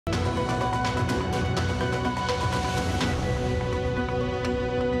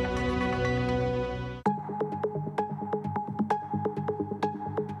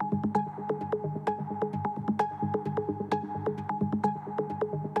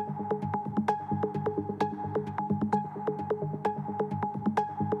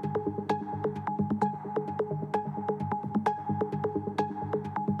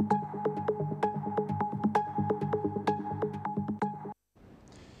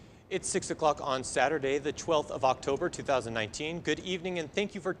It's 6 o'clock on Saturday, the 12th of October, 2019. Good evening and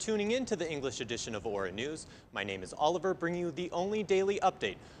thank you for tuning in to the English edition of Ora News. My name is Oliver, bringing you the only daily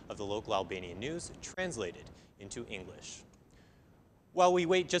update of the local Albanian news translated into English. While we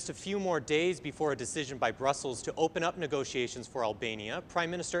wait just a few more days before a decision by Brussels to open up negotiations for Albania, Prime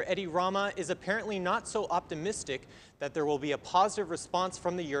Minister Edi Rama is apparently not so optimistic that there will be a positive response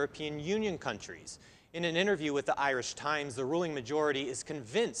from the European Union countries. In an interview with the Irish Times, the ruling majority is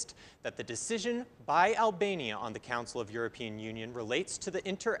convinced that the decision by Albania on the Council of European Union relates to the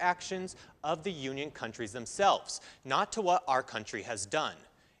interactions of the Union countries themselves, not to what our country has done.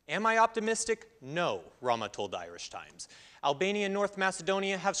 Am I optimistic? No, Rama told the Irish Times. Albania and North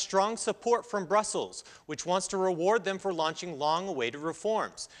Macedonia have strong support from Brussels, which wants to reward them for launching long-awaited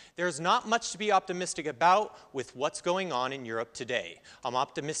reforms. There's not much to be optimistic about with what's going on in Europe today. I'm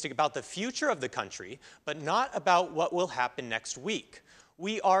optimistic about the future of the country, but not about what will happen next week.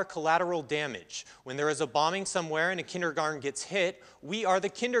 We are collateral damage. When there is a bombing somewhere and a kindergarten gets hit, we are the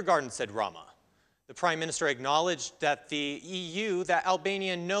kindergarten, said Rama. The Prime Minister acknowledged that that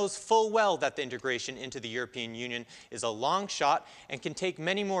Albania knows full well that the integration into the European Union is a long shot and can take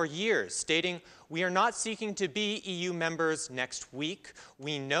many more years, stating, "We are not seeking to be EU members next week.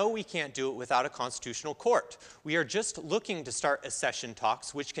 We know we can't do it without a constitutional court. We are just looking to start accession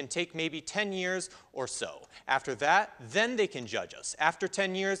talks, which can take maybe 10 years or so. After that, then they can judge us. After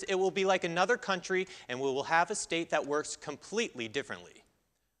 10 years, it will be like another country, and we will have a state that works completely differently."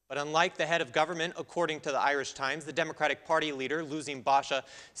 But unlike the head of government, according to the Irish Times, the Democratic Party leader, Luzim Basha,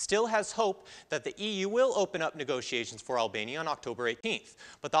 still has hope that the EU will open up negotiations for Albania on October 18th.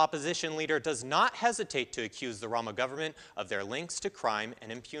 But the opposition leader does not hesitate to accuse the Rama government of their links to crime and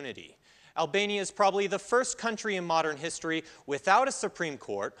impunity. Albania is probably the first country in modern history without a Supreme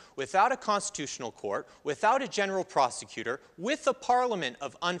Court, without a constitutional court, without a general prosecutor, with a parliament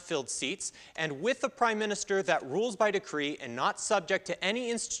of unfilled seats, and with a prime minister that rules by decree and not subject to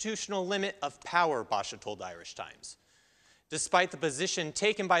any institutional limit of power, Basha told the Irish Times. Despite the position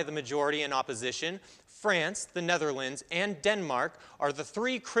taken by the majority in opposition, France, the Netherlands, and Denmark are the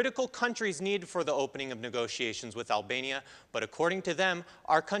three critical countries needed for the opening of negotiations with Albania, but according to them,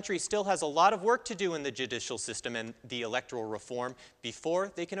 our country still has a lot of work to do in the judicial system and the electoral reform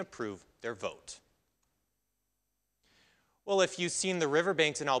before they can approve their vote. Well, if you've seen the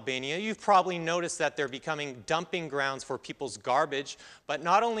riverbanks in Albania, you've probably noticed that they're becoming dumping grounds for people's garbage, but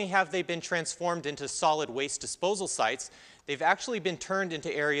not only have they been transformed into solid waste disposal sites, they've actually been turned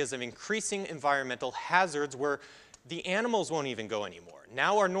into areas of increasing environmental hazards where the animals won't even go anymore.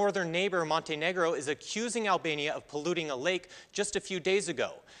 Now our northern neighbor, Montenegro, is accusing Albania of polluting a lake just a few days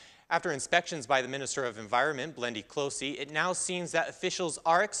ago. After inspections by the Minister of Environment, Blendi Klosi, it now seems that officials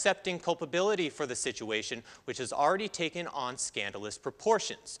are accepting culpability for the situation, which has already taken on scandalous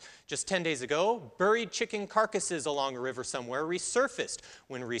proportions. Just 10 days ago, buried chicken carcasses along a river somewhere resurfaced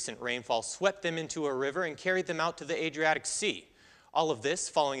when recent rainfall swept them into a river and carried them out to the Adriatic Sea. All of this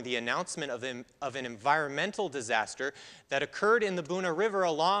following the announcement of an environmental disaster that occurred in the Buna River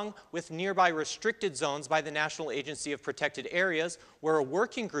along with nearby restricted zones by the National Agency of Protected Areas, where a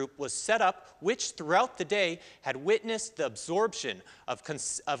working group was set up which throughout the day had witnessed the absorption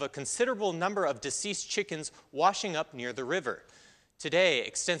of a considerable number of deceased chickens washing up near the river. Today,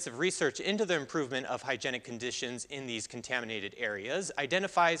 extensive research into the improvement of hygienic conditions in these contaminated areas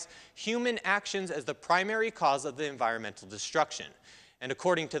identifies human actions as the primary cause of the environmental destruction. And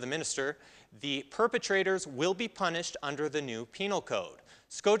according to the minister, the perpetrators will be punished under the new penal code.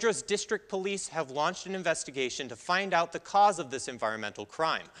 Shkodra's district police have launched an investigation to find out the cause of this environmental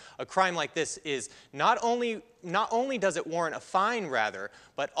crime. A crime like this is not only does it warrant a fine,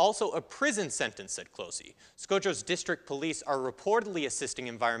 but also a prison sentence, said Klosi. Shkodra's district police are reportedly assisting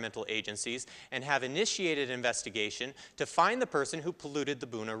environmental agencies and have initiated an investigation to find the person who polluted the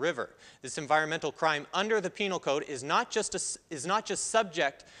Buna River. This environmental crime under the penal code is not just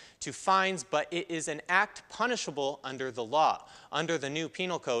subject to fines, but it is an act punishable under the law. Under the new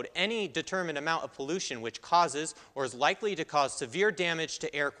penal code, any determined amount of pollution which causes or is likely to cause severe damage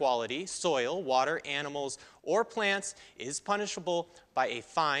to air quality, soil, water, animals, or plants is punishable by a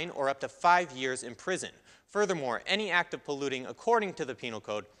fine or up to 5 years in prison. Furthermore, any act of polluting according to the penal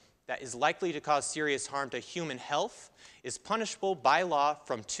code that is likely to cause serious harm to human health is punishable by law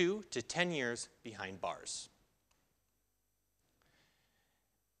from 2 to 10 years behind bars.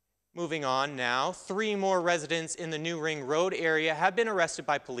 Moving on now, 3 more residents in the New Ring Road area have been arrested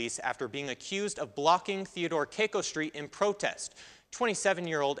by police after being accused of blocking Theodore Keiko Street in protest.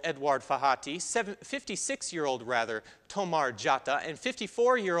 27-year-old Edward Fahati, 56-year-old Tomar Jata, and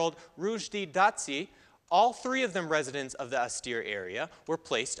 54-year-old Rujdi Datsi all three of them residents of the Astir area, were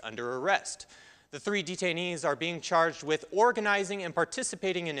placed under arrest. The three detainees are being charged with organizing and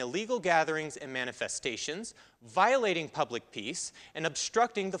participating in illegal gatherings and manifestations, violating public peace, and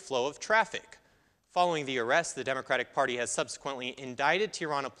obstructing the flow of traffic. Following the arrest, the Democratic Party has subsequently indicted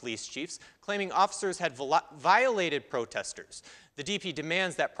Tirana police chiefs, claiming officers had violated protesters. The DP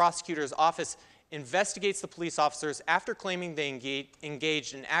demands that prosecutor's office investigates the police officers after claiming they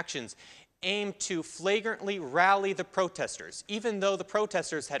engaged in actions aimed to flagrantly rally the protesters, even though the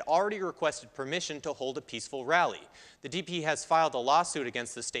protesters had already requested permission to hold a peaceful rally. The DP has filed a lawsuit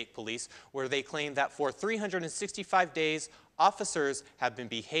against the state police where they claim that for 365 days, officers have been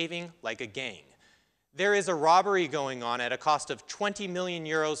behaving like a gang. There is a robbery going on at a cost of 20 million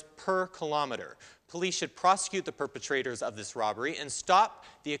euros per kilometer. Police should prosecute the perpetrators of this robbery and stop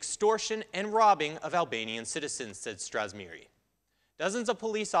the extortion and robbing of Albanian citizens, said Strasmiri. Dozens of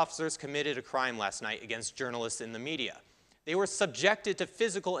police officers committed a crime last night against journalists in the media. They were subjected to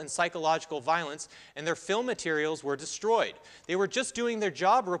physical and psychological violence, and their film materials were destroyed. They were just doing their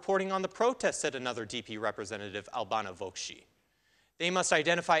job reporting on the protests, said another DP representative, Albana Vokshi. They must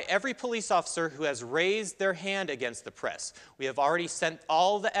identify every police officer who has raised their hand against the press. We have already sent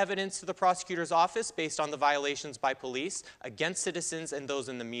all the evidence to the prosecutor's office based on the violations by police against citizens and those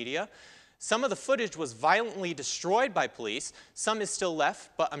in the media. Some of the footage was violently destroyed by police. Some is still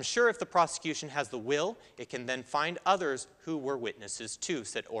left, but I'm sure if the prosecution has the will, it can then find others who were witnesses too,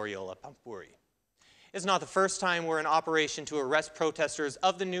 said Oriola Pampuri. It's not the first time where an operation to arrest protesters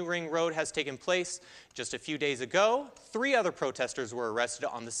of the New Ring Road has taken place. Just a few days ago, 3 other protesters were arrested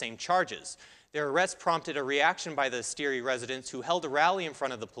on the same charges. Their arrest prompted a reaction by the Astiri residents who held a rally in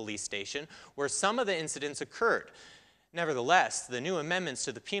front of the police station where some of the incidents occurred. Nevertheless, the new amendments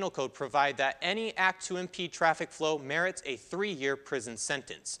to the Penal Code provide that any act to impede traffic flow merits a 3-year prison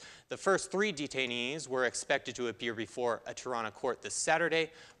sentence. The first 3 detainees were expected to appear before a Tirana court this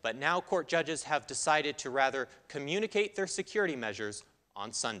Saturday, but now court judges have decided to rather communicate their security measures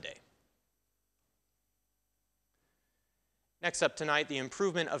on Sunday. Next up tonight, the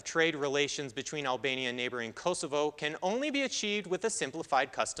improvement of trade relations between Albania and neighboring Kosovo can only be achieved with a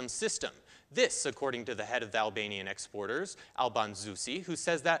simplified customs system. This, according to the head of the Albanian exporters, Alban Zusi, who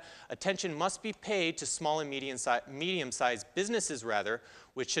says that attention must be paid to small and medium-sized businesses,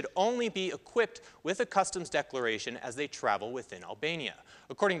 which should only be equipped with a customs declaration as they travel within Albania.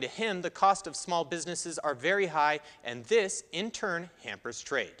 According to him, the cost of small businesses are very high, and this, in turn, hampers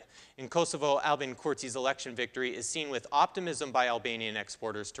trade. In Kosovo, Albin Kurti's election victory is seen with optimism by Albanian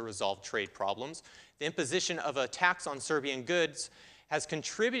exporters to resolve trade problems. The imposition of a tax on Serbian goods has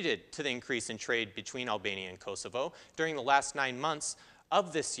contributed to the increase in trade between Albania and Kosovo. During the last 9 months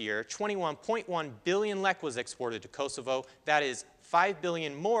of this year, 21.1 billion lek was exported to Kosovo. That is 5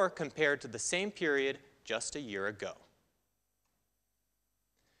 billion more compared to the same period just a year ago.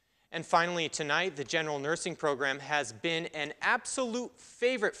 And finally, tonight, the general nursing program has been an absolute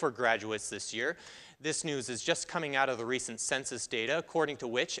favorite for graduates this year. This news is just coming out of the recent census data, according to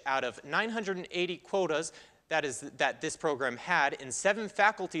which out of 980 quotas that this program had in 7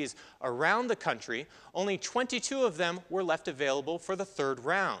 faculties around the country, only 22 of them were left available for the 3rd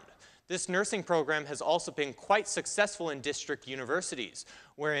round. This nursing program has also been quite successful in district universities,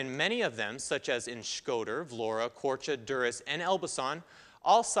 wherein many of them, such as in Shkodër, Vlora, Korça, Durrës, and Elbasan,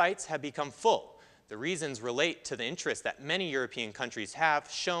 all sites have become full. The reasons relate to the interest that many European countries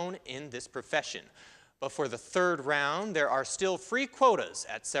have shown in this profession. But for the 3rd round, there are still free quotas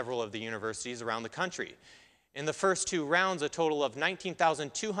at several of the universities around the country. In the first 2 rounds, a total of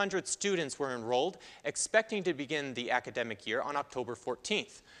 19,200 students were enrolled, expecting to begin the academic year on October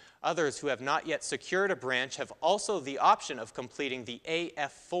 14th. Others who have not yet secured a branch have also the option of completing the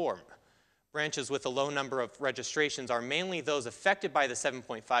AF form. Branches with a low number of registrations are mainly those affected by the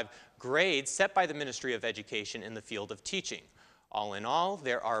 7.5 grades set by the Ministry of Education in the field of teaching. All in all,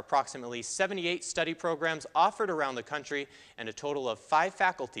 there are approximately 78 study programs offered around the country and a total of 5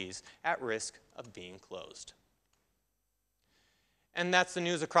 faculties at risk of being closed. And that's the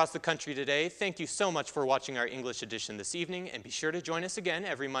news across the country today. Thank you so much for watching our English edition this evening, and be sure to join us again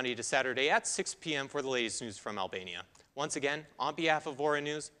every Monday to Saturday at 6 p.m. for the latest news from Albania. Once again, on behalf of Ora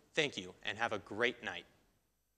News, thank you and have a great night.